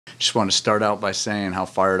just want to start out by saying how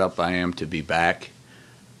fired up I am to be back.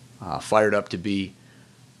 Fired up to be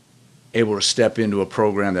able to step into a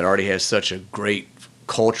program that already has such a great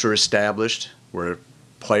culture established, where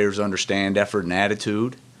players understand effort and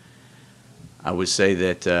attitude. I would say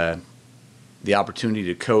that the opportunity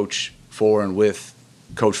to coach for and with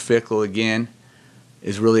Coach Fickell again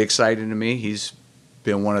is really exciting to me. He's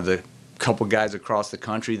been one of the couple guys across the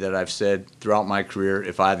country that I've said throughout my career,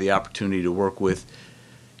 if I had the opportunity to work with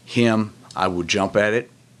him, I would jump at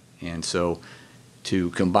it. And so to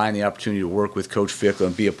combine the opportunity to work with Coach Fickell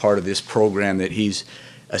and be a part of this program that he's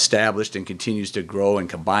established and continues to grow, and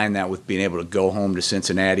combine that with being able to go home to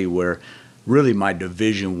Cincinnati, where really my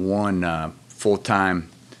Division I full-time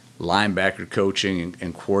linebacker coaching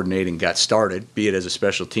and coordinating got started, be it as a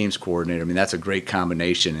special teams coordinator. I mean, that's a great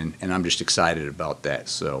combination, and I'm just excited about that.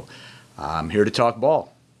 So I'm here to talk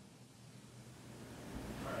ball.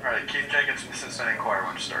 All right, Keith Jenkins from the Cincinnati Enquirer, why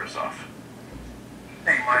don't you start us off?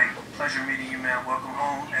 Hey, Mike. Pleasure meeting you, man. Welcome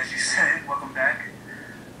home, as you said. Welcome back.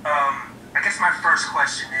 I guess my first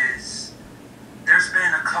question is, there's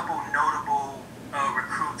been a couple notable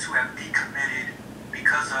recruits who have decommitted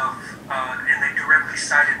because of, and they directly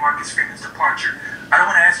cited Marcus Freeman's departure. I don't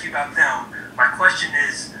want to ask you about them. My question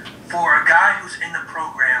is, for a guy who's in the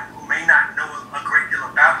program who may not know a great deal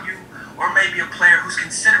about you, or maybe a player who's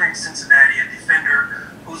considering Cincinnati, a defender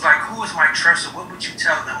who's like, who is Mike Tressel? What would you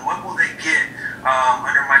tell them? What will they get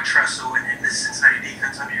under Mike Tressel and in this Cincinnati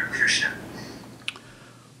defense under your leadership?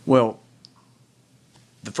 Well,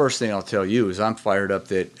 the first thing I'll tell you is I'm fired up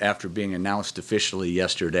that after being announced officially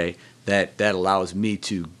yesterday, that allows me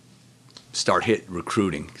to start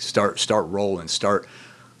recruiting, start rolling, start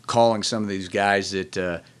calling some of these guys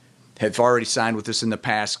that have already signed with us in the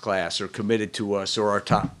past class or committed to us, or our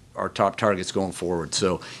top targets going forward.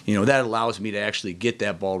 So, that allows me to actually get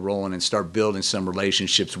that ball rolling and start building some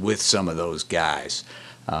relationships with some of those guys.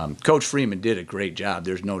 Coach Freeman did a great job.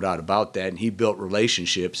 There's no doubt about that. And he built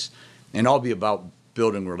relationships, and I'll be about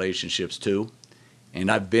building relationships too. And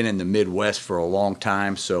I've been in the Midwest for a long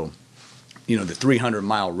time, so the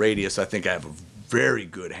 300-mile radius I think I have a very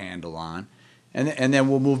good handle on. And then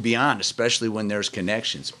we'll move beyond, especially when there's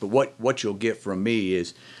connections. But what you'll get from me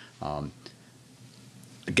is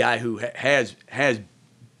a guy who has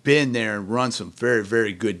been there and run some very,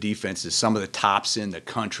 very good defenses, some of the tops in the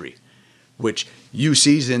country, which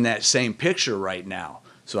UC's in that same picture right now.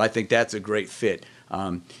 So I think that's a great fit.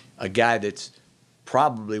 A guy that's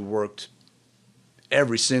probably worked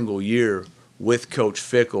every single year with Coach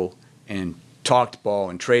Fickell and talked ball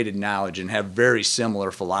and traded knowledge and have very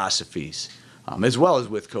similar philosophies, as well as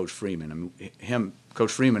with Coach Freeman. I mean,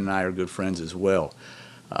 Coach Freeman and I are good friends as well.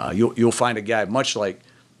 You'll find a guy much like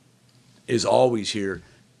is always here.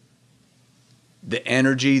 The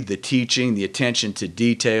energy, the teaching, the attention to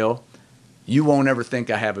detail. You won't ever think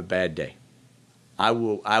I have a bad day. I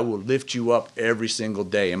will lift you up every single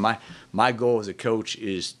day. And my goal as a coach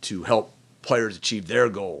is to help players achieve their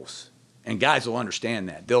goals. And guys will understand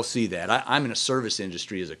that. They'll see that. I'm in a service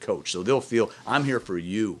industry as a coach, so they'll feel I'm here for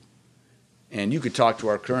you. And you could talk to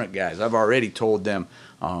our current guys. I've already told them,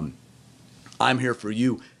 I'm here for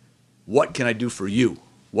you. What can I do for you?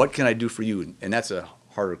 What can I do for you? And that's a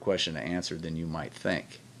harder question to answer than you might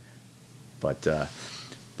think. But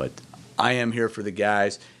I am here for the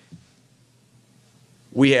guys.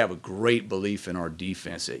 We have a great belief in our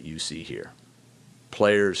defense at UC here.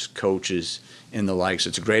 Players, coaches, and the likes.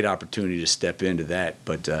 It's a great opportunity to step into that.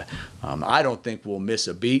 But I don't think we'll miss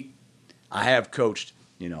a beat. I have coached,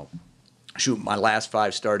 my last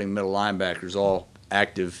 5 starting middle linebackers all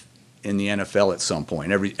active in the NFL at some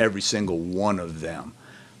point, every single one of them.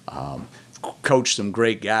 Coached some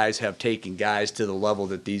great guys, have taken guys to the level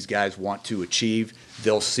that these guys want to achieve.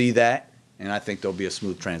 They'll see that, and I think there'll be a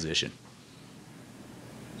smooth transition.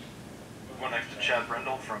 We'll go next to Chad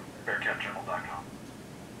Brendel from BearcatJournal.com.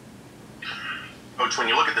 Coach, when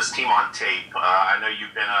you look at this team on tape, I know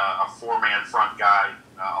you've been a 4-man front guy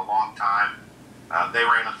a long time. They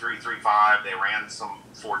ran a 3-3-5. They ran some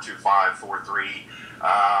 4-2-5,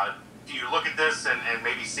 4-3. Do you look at this and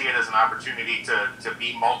maybe see it as an opportunity to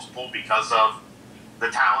be multiple because of the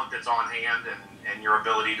talent that's on hand and your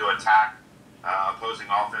ability to attack opposing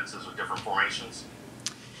offenses with different formations?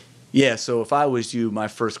 Yeah, so if I was you, my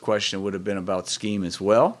first question would have been about scheme as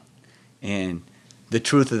well. And the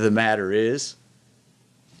truth of the matter is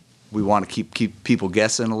we want to keep people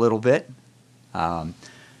guessing a little bit.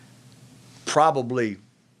 Probably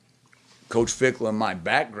Coach Fickell and my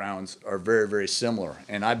backgrounds are very, very similar,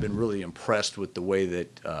 and I've been really impressed with the way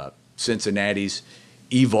that Cincinnati's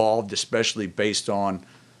evolved, especially based on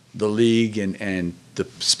the league and the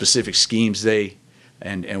specific schemes they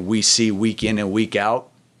and we see week in and week out.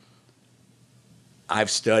 I've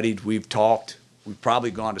studied, we've talked, we've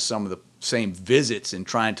probably gone to some of the same visits and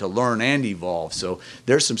trying to learn and evolve. So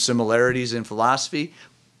there's some similarities in philosophy,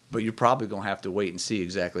 but you're probably going to have to wait and see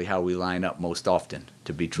exactly how we line up most often,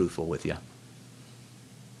 to be truthful with you.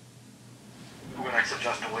 We'll go next to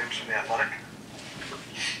Justin Williams from The Athletic.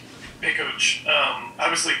 Hey, Coach.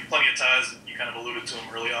 Obviously, plenty of ties, you kind of alluded to them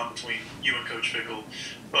early on, between you and Coach Fickell.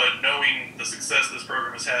 But knowing the success this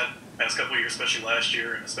program has had the past couple of years, especially last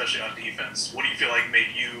year, and especially on defense, what do you feel like made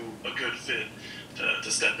you a good fit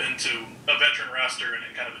to step into a veteran roster and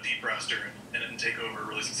kind of a deep roster and take over a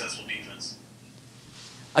really successful defense?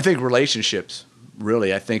 I think relationships,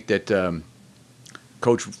 really. I think that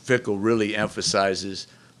Coach Fickell really emphasizes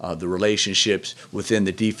the relationships within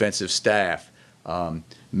the defensive staff,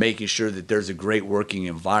 making sure that there's a great working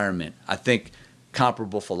environment. I think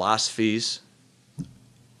comparable philosophies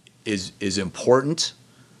is important,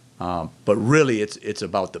 but really it's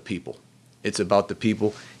about the people. It's about the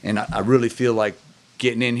people, and I really feel like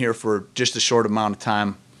getting in here for just a short amount of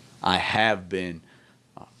time, I have been.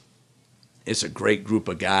 It's a great group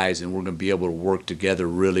of guys, and we're going to be able to work together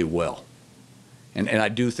really well. And I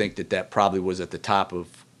do think that probably was at the top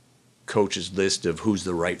of Coach's list of who's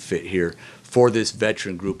the right fit here for this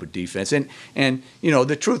veteran group of defense. And you know,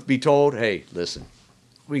 the truth be told, hey, listen,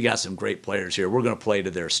 we got some great players here. We're going to play to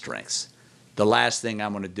their strengths. The last thing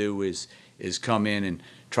I'm going to do is come in and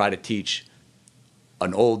try to teach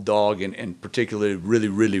an old dog and particularly really,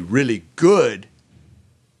 really, really good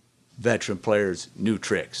veteran players new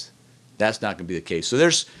tricks. That's not going to be the case. So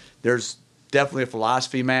there's definitely a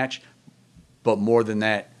philosophy match, but more than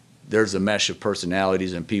that, there's a mesh of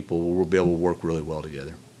personalities and people who will be able to work really well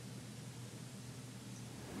together.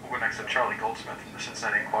 We'll go next to Charlie Goldsmith from the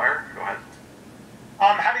Cincinnati Enquirer. Go ahead.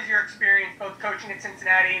 How does your experience both coaching at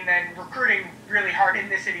Cincinnati and then recruiting really hard in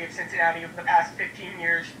the city of Cincinnati over the past 15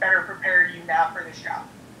 years better prepare you now for this job?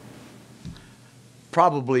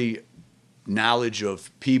 Probably knowledge of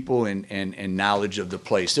people and knowledge of the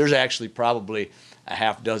place. There's actually probably a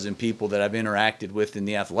half dozen people that I've interacted with in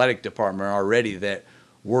the athletic department already that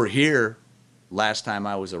were here last time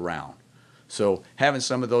I was around. So having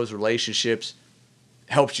some of those relationships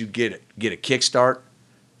helps you get a kickstart.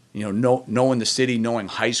 You know, knowing the city, knowing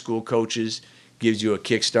high school coaches gives you a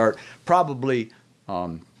kickstart. Probably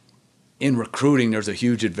in recruiting, there's a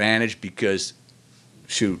huge advantage because,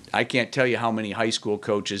 shoot, I can't tell you how many high school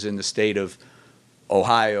coaches in the state of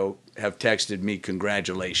Ohio have texted me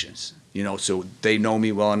congratulations. You know, so they know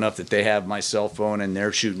me well enough that they have my cell phone and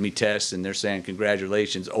they're shooting me texts and they're saying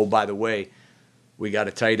congratulations. Oh, by the way, we got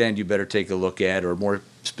a tight end you better take a look at, or more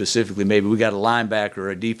specifically, maybe we got a linebacker or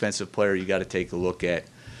a defensive player you got to take a look at.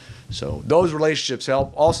 So those relationships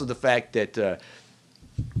help. Also the fact that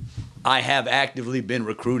I have actively been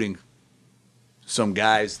recruiting some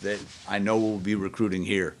guys that I know will be recruiting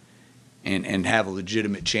here and have a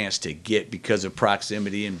legitimate chance to get because of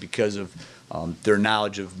proximity and because of their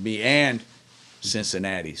knowledge of me and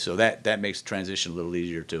Cincinnati. So that makes the transition a little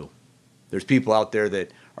easier too. There's people out there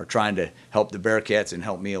that are trying to help the Bearcats and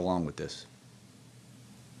help me along with this.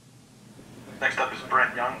 Next up is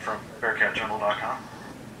Brent Young from BearcatJournal.com.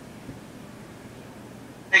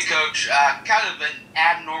 Hey, Coach. Kind of an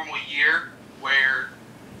abnormal year where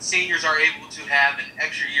seniors are able to have an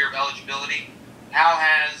extra year of eligibility. How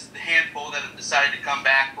has the handful that have decided to come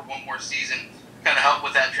back for one more season kind of helped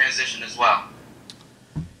with that transition as well?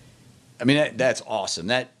 I mean, that's awesome.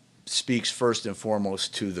 That speaks first and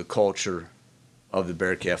foremost to the culture of the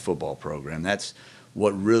Bearcat football program. That's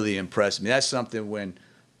what really impressed me. That's something when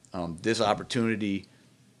this opportunity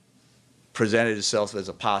presented itself as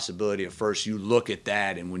a possibility at first, you look at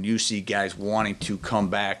that, and when you see guys wanting to come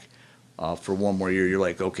back for one more year, you're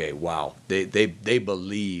like, okay, wow, they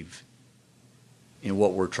believe in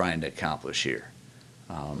what we're trying to accomplish here.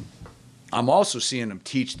 I'm also seeing them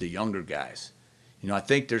teach the younger guys. You know, I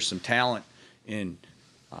think there's some talent in,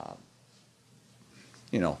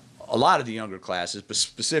 a lot of the younger classes, but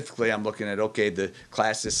specifically I'm looking at, okay, the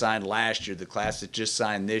class that signed last year, the class that just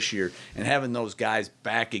signed this year, and having those guys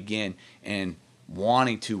back again and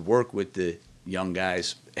wanting to work with the young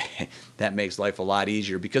guys, that makes life a lot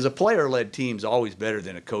easier because a player-led team is always better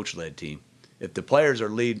than a coach-led team. If the players are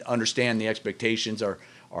understand the expectations,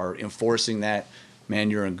 are enforcing that, man,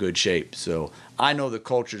 you're in good shape. So I know the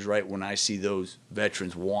culture's right when I see those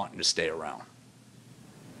veterans wanting to stay around.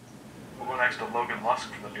 We'll go next to Logan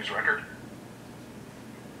Lusk from the News Record.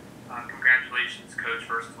 Congratulations, Coach,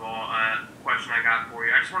 first of all. Question I got for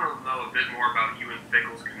you. I just want to know a bit more about you and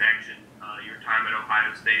Fickell's connection, your time at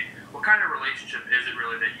Ohio State. What kind of relationship is it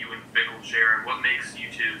really that you and Fickell share, and what makes you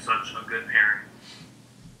two such a good pairing?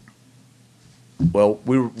 Well,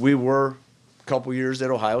 we were a couple years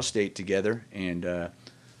at Ohio State together, and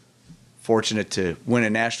fortunate to win a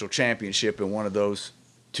national championship in one of those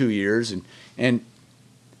 2 years, and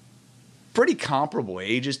pretty comparable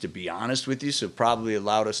ages, to be honest with you, so probably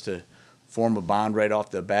allowed us to form a bond right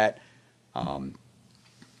off the bat. And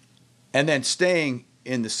then staying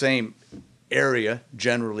in the same area,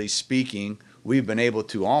 generally speaking, we've been able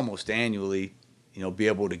to almost annually, be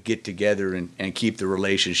able to get together and keep the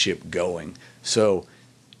relationship going. So,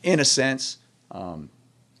 in a sense,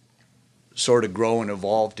 sort of grow and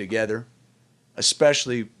evolve together,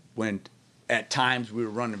 especially when at times we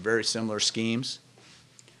were running very similar schemes.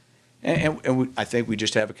 And I think we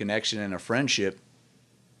just have a connection and a friendship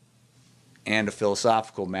and a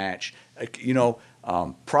philosophical match.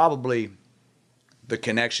 Probably the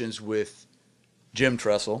connections with Jim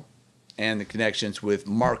Tressel and the connections with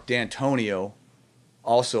Mark D'Antonio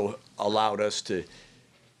also allowed us to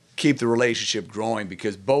keep the relationship growing,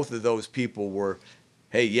 because both of those people were,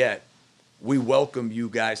 hey, we welcome you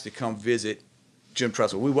guys to come visit Jim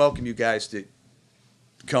Tressel. We welcome you guys to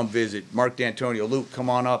come visit Mark D'Antonio. Luke, come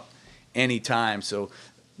on up anytime. So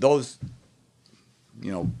those,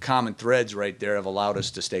 common threads right there have allowed us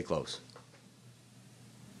to stay close.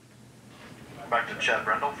 Back to Chad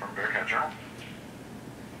Brendel from Bearcat Journal.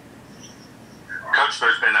 Coach,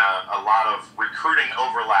 there's been a lot of recruiting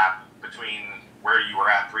overlap between where you were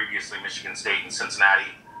at previously, Michigan State and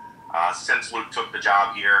Cincinnati, since Luke took the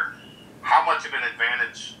job here. How much of an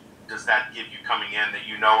advantage does that give you coming in, that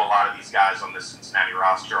a lot of these guys on this Cincinnati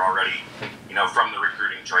roster already, from the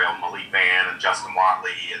recruiting trail, Malik Van and Justin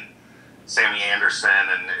Watley and Sammy Anderson,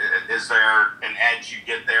 and is there an edge you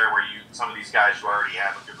get there where some of these guys you already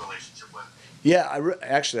have a good relationship with? Yeah,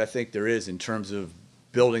 I think there is, in terms of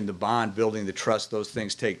building the bond, building the trust. Those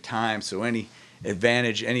things take time. So any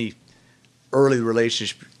advantage, any early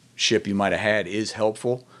relationship you might have had is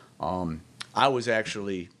helpful. I was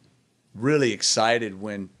actually really excited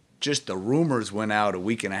when just the rumors went out a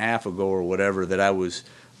week and a half ago or whatever that I was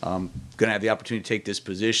going to have the opportunity to take this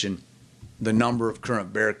position. The number of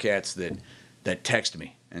current Bearcats that texted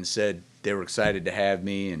me and said they were excited to have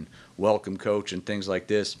me and welcome coach and things like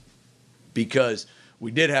this, because we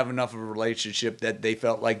did have enough of a relationship that they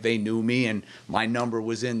felt like they knew me and my number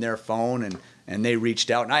was in their phone, and they reached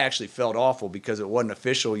out. And I actually felt awful because it wasn't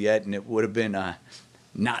official yet, and it would have been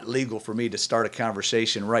not legal for me to start a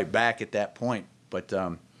conversation right back at that point. But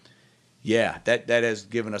that has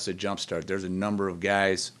given us a jump start. There's a number of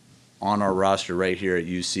guys on our roster right here at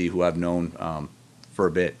UC who I've known for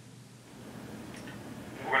a bit.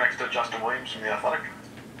 We'll go next to Justin Williams from The Athletic.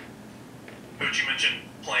 Coach, you mentioned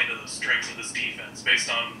playing to the strengths of this defense. Based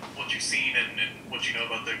on what you've seen and what you know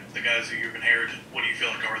about the guys who you've inherited, what do you feel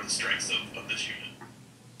like are the strengths of this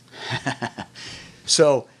unit?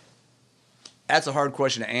 So that's a hard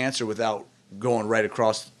question to answer without going right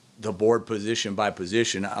across the board position by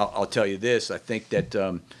position. I'll tell you this. I think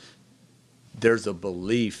that there's a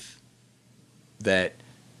belief that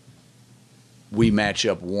we match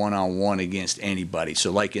up one-on-one against anybody.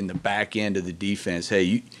 So like in the back end of the defense,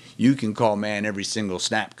 hey, you can call man every single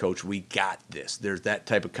snap, coach. We got this. There's that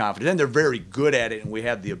type of confidence. And they're very good at it, and we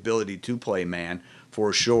have the ability to play man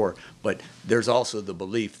for sure. But there's also the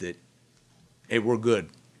belief that, hey, we're good.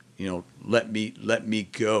 Let me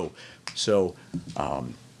go. So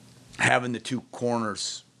having the two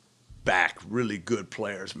corners back, really good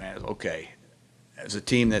players, man, okay. As a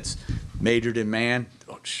team that's majored in man,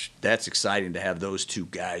 that's exciting to have those two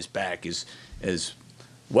guys back as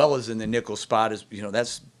well as in the nickel spot.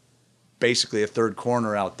 That's basically a third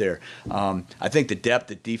corner out there. I think the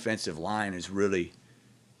depth at defensive line is really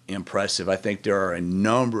impressive. I think there are a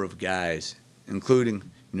number of guys, including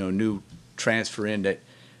new transfer in, that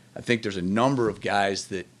I think there's a number of guys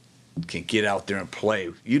that can get out there and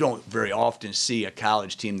play. You don't very often see a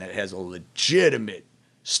college team that has a legitimate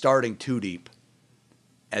starting two deep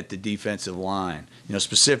at the defensive line.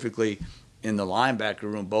 Specifically in the linebacker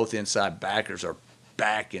room, both inside backers are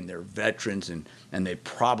back, and they're veterans, and they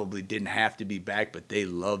probably didn't have to be back, but they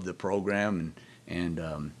love the program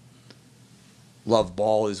and love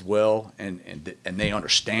ball as well, and they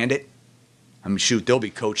understand it. I mean, shoot, they'll be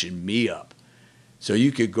coaching me up. So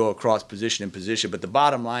you could go across position and position, but the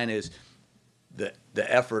bottom line is the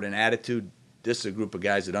effort and attitude. This is a group of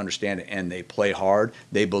guys that understand it, and they play hard.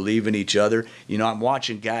 They believe in each other. I'm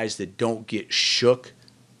watching guys that don't get shook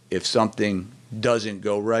if something doesn't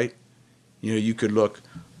go right. You could look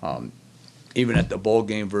even at the bowl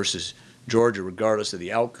game versus Georgia, regardless of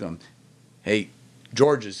the outcome. Hey,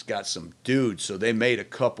 Georgia's got some dudes, so they made a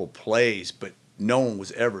couple plays, but no one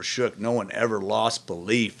was ever shook. No one ever lost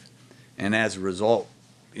belief. And as a result,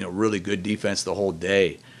 really good defense the whole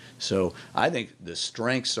day. So I think the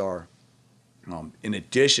strengths are, in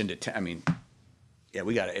addition to,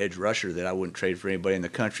 we got an edge rusher that I wouldn't trade for anybody in the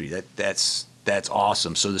country. That's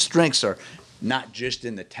awesome. So the strengths are not just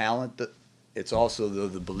in the talent, it's also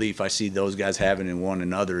the belief I see those guys having in one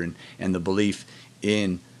another, and the belief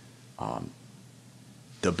in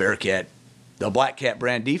the Black Cat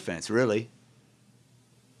brand defense, really.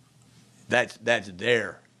 That's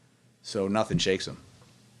there. So nothing shakes them.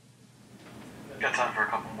 Got time for a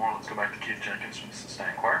couple more. Let's go back to Keith Jenkins from the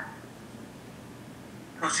Cincinnati Enquirer.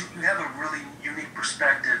 Coach, you have a really unique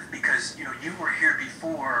perspective because, you were here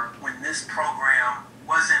before when this program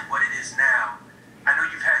wasn't what it is now. I know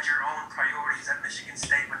you've had your own priorities at Michigan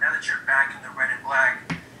State, but now that you're back in the red and black,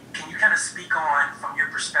 can you kind of speak on, from your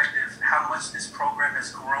perspective, how much this program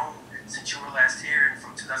has grown since you were last here and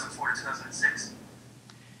from 2004 to 2006?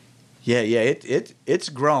 Yeah, it's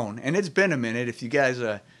grown, and it's been a minute. If you guys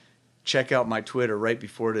check out my Twitter right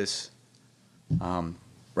before this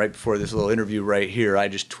little interview right here, I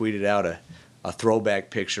just tweeted out a throwback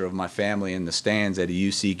picture of my family in the stands at a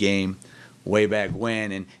UC game way back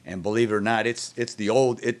when, and believe it or not, it's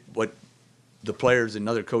what the players and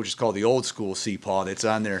other coaches call the old school CPAW that's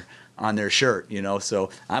on their shirt, So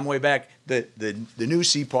I'm way back. The new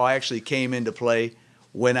CPAW actually came into play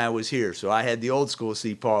when I was here. So I had the old school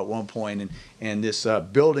CPAW at one point, and this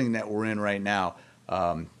building that we're in right now,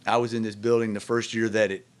 I was in this building the first year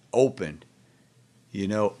that it opened,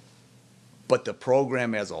 But the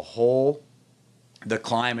program as a whole, the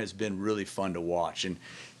climb has been really fun to watch. And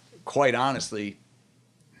quite honestly,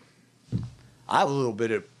 I have a little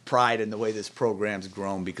bit of pride in the way this program's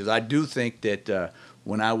grown, because I do think that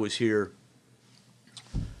when I was here,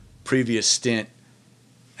 previous stint,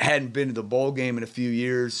 hadn't been to the bowl game in a few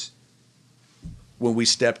years. When we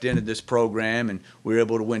stepped into this program and we were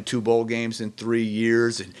able to win 2 bowl games in 3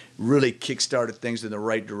 years and really kick-started things in the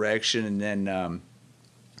right direction, and then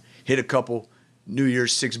hit a couple New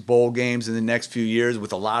Year's 6 bowl games in the next few years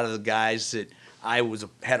with a lot of the guys that I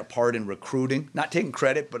had a part in recruiting. Not taking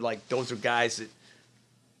credit, but those are guys that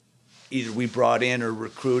either we brought in or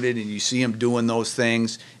recruited, and you see them doing those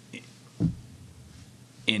things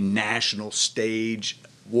in national stage,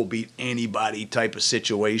 will beat anybody type of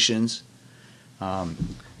situations.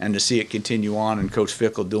 And to see it continue on and Coach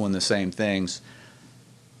Fickell doing the same things,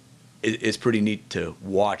 it's pretty neat to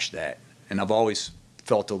watch that. And I've always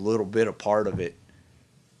felt a little bit a part of it,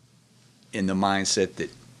 in the mindset that,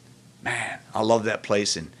 man, I love that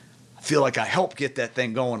place and I feel like I helped get that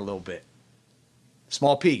thing going a little bit.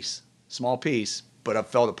 Small piece, but I've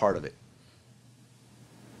felt a part of it.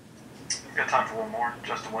 We've got time for one more.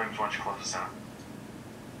 Justin Williams, why don't you close us out?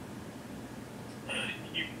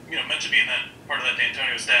 You mentioned being that part of that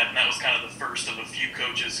D'Antonio staff, and that was kind of the first of a few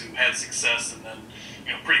coaches who had success and then,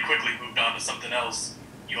 pretty quickly moved on to something else.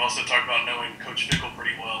 You also talked about knowing Coach Fickell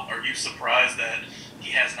pretty well. Are you surprised that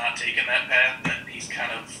he has not taken that path, that he's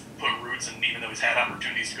kind of put roots, and even though he's had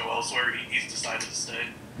opportunities to go elsewhere, he's decided to stay?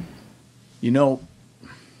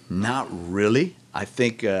 Not really. I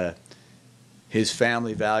think his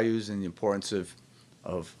family values and the importance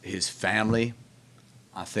of his family,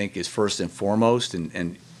 I think, is first and foremost,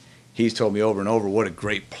 and he's told me over and over what a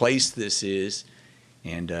great place this is,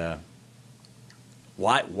 and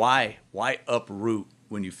why uproot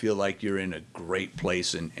when you feel like you're in a great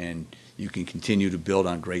place and you can continue to build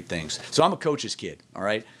on great things. So I'm a coach's kid, all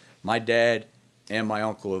right? My dad and my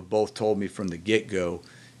uncle have both told me from the get-go,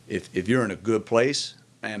 if you're in a good place,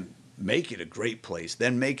 man, make it a great place,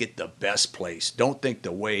 then make it the best place. Don't think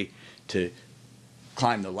the way to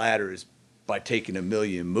climb the ladder is by taking a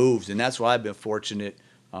million moves, and that's why I've been fortunate.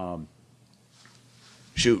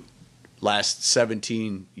 Last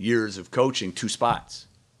 17 years of coaching, 2 spots,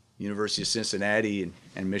 University of Cincinnati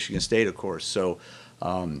and Michigan State, of course. So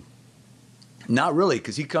not really,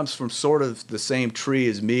 because he comes from sort of the same tree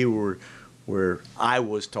as me, where I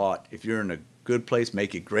was taught, if you're in a good place,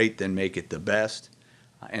 make it great, then make it the best.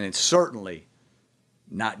 And it's certainly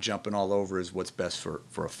not jumping all over is what's best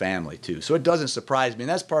for a family, too. So it doesn't surprise me. And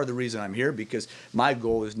that's part of the reason I'm here, because my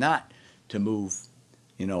goal is not to move,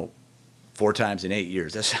 4 times in 8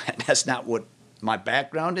 years. That's not what my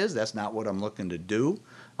background is. That's not what I'm looking to do.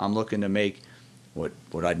 I'm looking to make what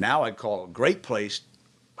I'd call a great place.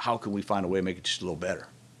 How can we find a way to make it just a little better?